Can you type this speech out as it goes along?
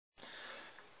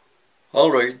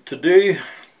Alright, today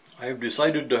I've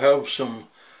decided to have some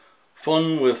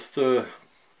fun with a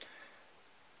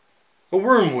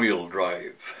wormwheel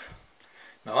drive.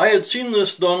 Now, I had seen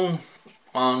this done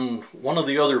on one of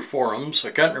the other forums,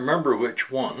 I can't remember which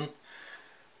one,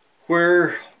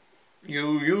 where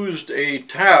you used a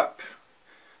tap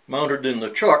mounted in the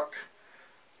chuck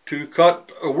to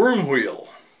cut a wormwheel.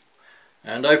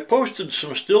 And I've posted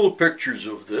some still pictures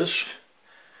of this,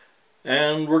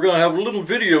 and we're going to have a little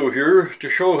video here to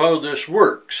show how this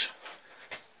works.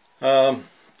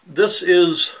 This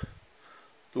is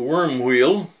the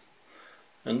wormwheel,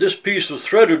 and this piece of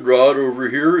threaded rod over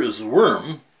here is the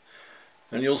worm.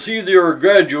 And you'll see there are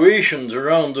graduations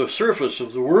around the surface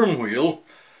of the wormwheel.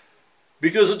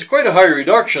 Because it's quite a high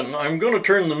reduction, I'm going to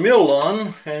turn the mill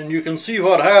on and you can see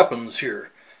what happens here.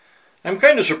 I'm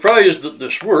kind of surprised that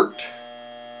this worked.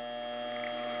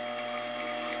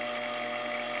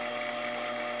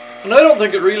 And I don't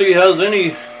think it really has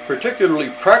any particularly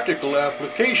practical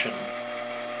application.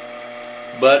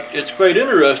 But it's quite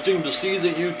interesting to see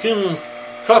that you can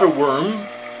cut a worm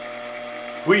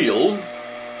wheel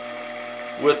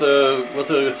with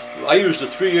I used a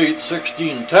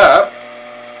 3/8/16 tap,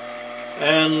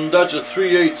 and that's a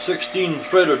 3/8/16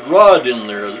 threaded rod in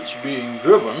there that's being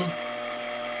driven,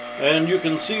 and you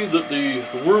can see that the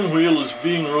wormwheel is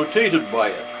being rotated by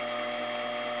it.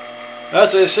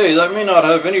 As I say, that may not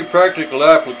have any practical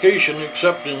application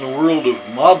except in the world of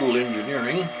model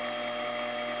engineering,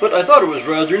 but I thought it was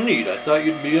rather neat. I thought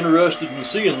you'd be interested in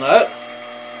seeing that.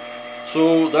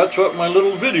 So that's what my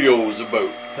little video was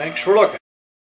about. Thanks for looking.